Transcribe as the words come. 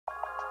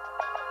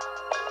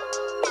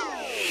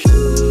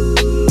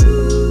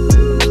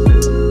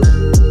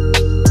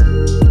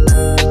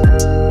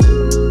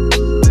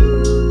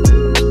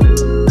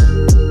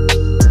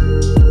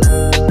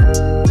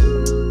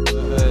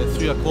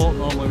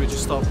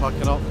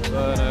packing up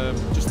and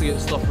just to get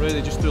stuff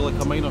ready, just do like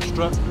a minor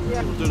strip.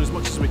 Yeah. We're doing as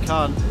much as we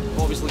can,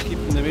 obviously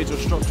keeping the major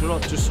structure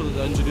up just so that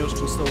the engineers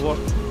can still work,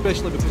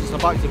 especially because it's a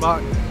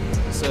back-to-back.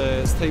 It's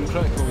time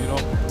critical, you know.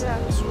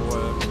 Yeah. So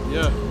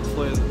yeah,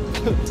 hopefully,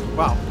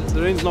 wow,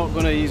 the rain's not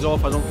going to ease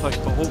off, I don't think,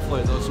 but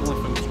hopefully it does. The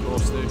only thing that's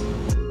crossed.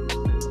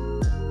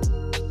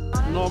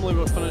 Normally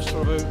we're finished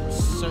for about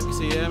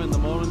 6 AM in the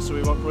morning, so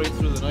we work right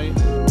through the night.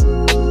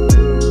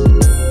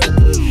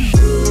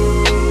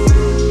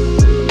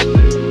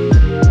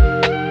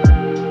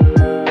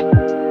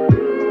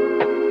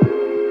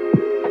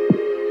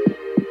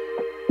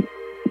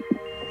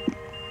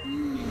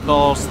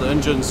 Cars, the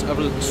engines,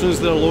 as soon as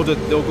they're loaded,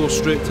 they'll go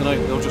straight tonight.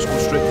 They'll just go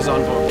straight to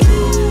Zandvoort.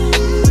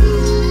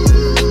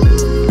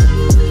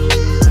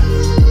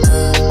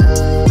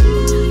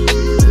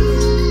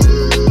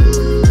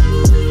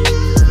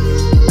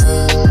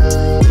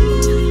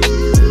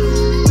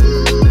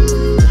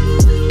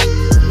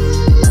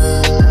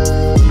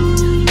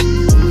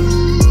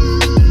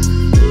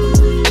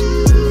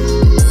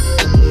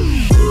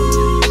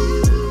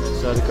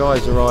 So the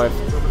guys arrived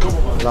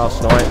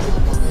last night.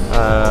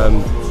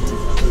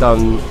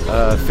 Done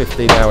a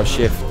 15-hour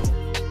shift.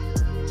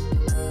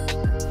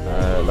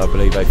 I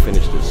believe they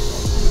finished at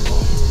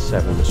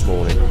 7 this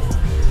morning.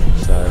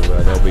 So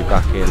they'll be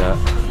back in at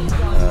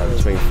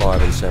between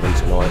 5 and 7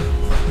 tonight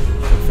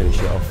and finish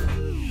it off.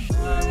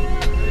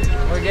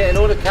 We're getting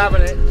all the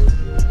cabinets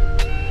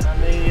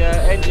and the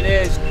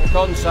engineer's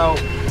console.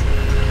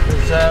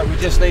 We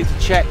just need to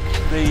check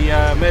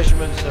the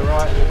measurements are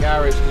right in the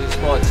garage because it's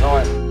quite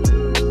tight.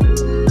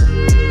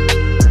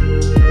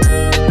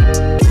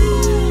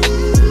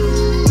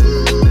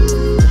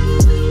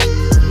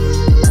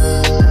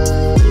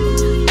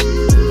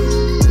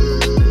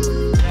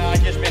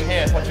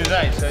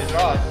 So it's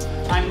right.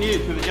 I'm new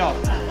to the job.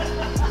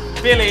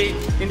 Billy,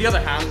 in the other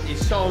hand,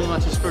 is so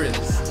much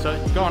experience. So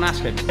go and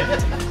ask him. You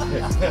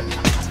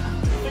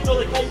know,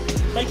 they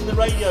keep making the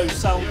radios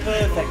sound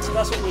perfect, so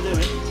that's what we're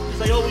doing. Because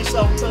they always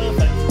sound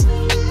perfect.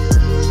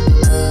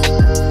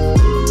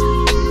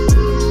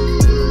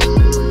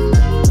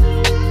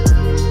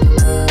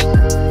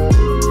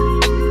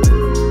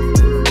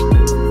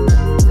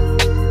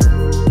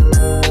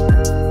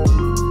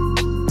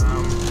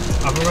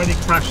 I've already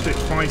crashed it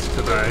twice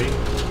today.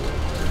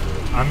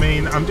 I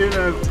mean, I'm doing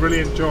a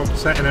brilliant job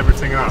setting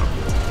everything up.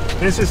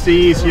 This is the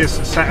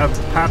easiest set of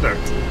paddock,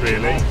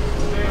 really.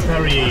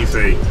 Very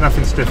easy,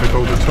 nothing's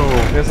difficult at all.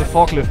 There's a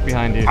forklift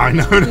behind you. I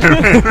know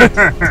there is.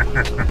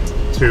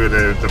 Two of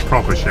the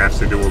proper chefs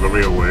who do all the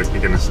real work are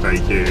going to stay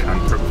here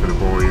and cook for the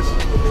boys.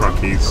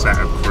 Truckies, set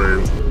of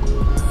crew,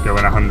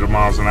 going 100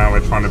 miles an hour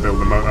trying to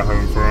build a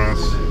motorhome for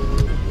us.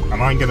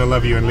 And I'm going to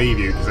love you and leave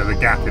you because there's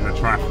a gap in the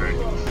traffic.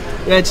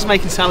 Yeah, just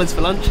making salads for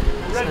lunch.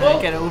 So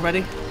get it all ready.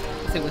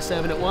 I think we're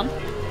serving at 1.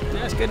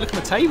 Yeah, it's good. Look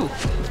at the table.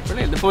 It's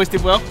brilliant. The boys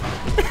did well.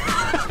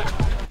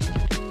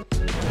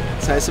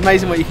 So it's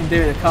amazing what you can do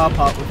in a car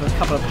park with a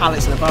couple of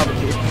pallets and a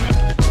barbecue.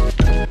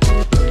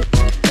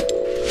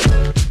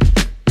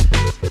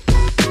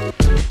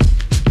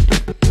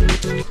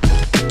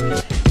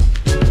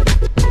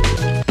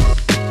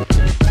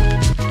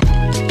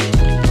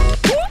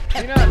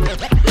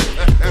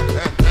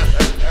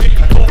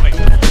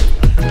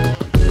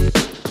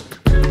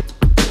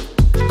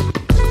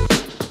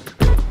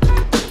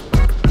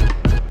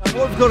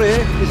 What we've got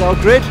here is our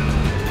grid,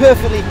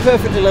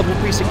 perfectly level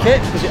piece of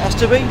kit, because it has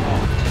to be.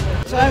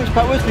 Sometimes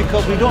backwards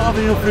because we don't have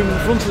enough room in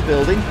front of the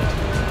building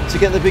to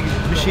get the big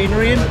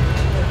machinery in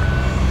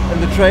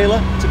and the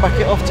trailer to back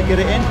it off to get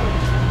it in.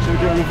 So we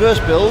do a reverse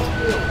build,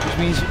 which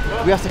means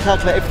we have to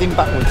calculate everything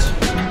backwards.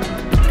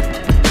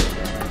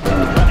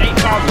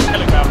 8,000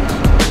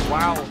 kilograms.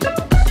 Wow.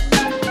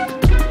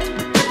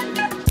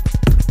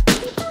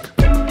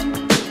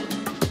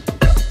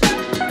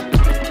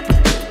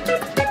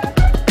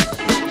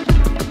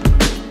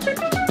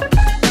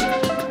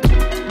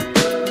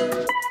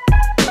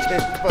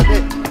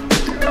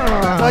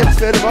 Thanks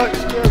very much.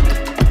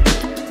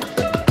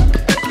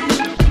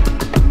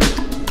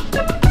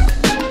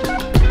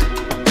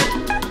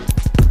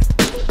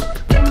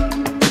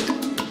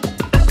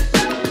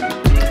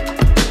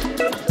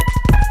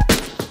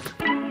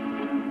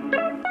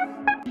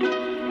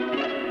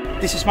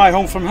 This is my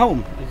home from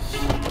home.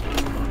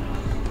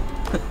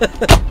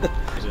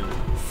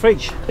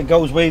 Fridge that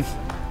goes with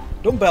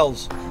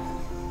dumbbells.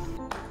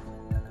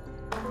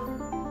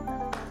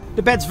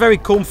 The bed's very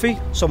comfy.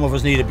 Some of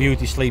us need a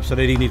beauty sleep, so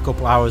they need a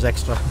couple of hours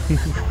extra.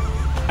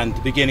 And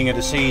the beginning of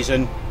the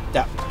season,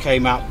 that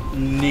came out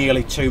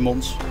nearly 2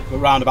 months,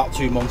 around about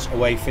 2 months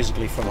away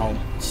physically from home.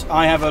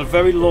 I have a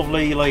very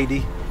lovely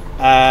lady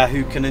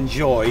who can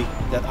enjoy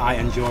that I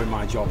enjoy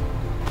my job.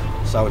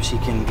 So she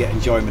can get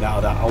enjoyment out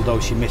of that,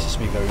 although she misses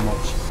me very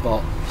much.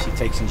 But she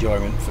takes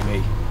enjoyment for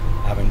me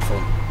having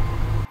fun.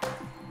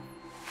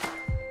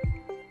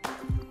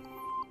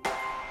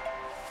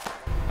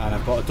 And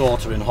I've got a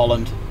daughter in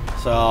Holland,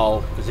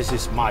 so because this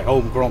is my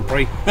home Grand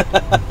Prix.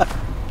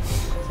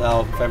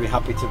 So very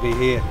happy to be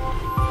here.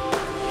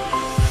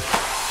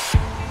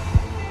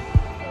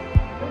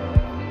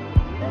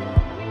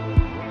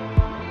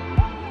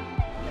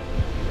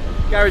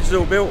 Garage is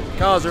all built,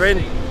 cars are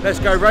in, let's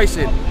go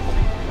racing.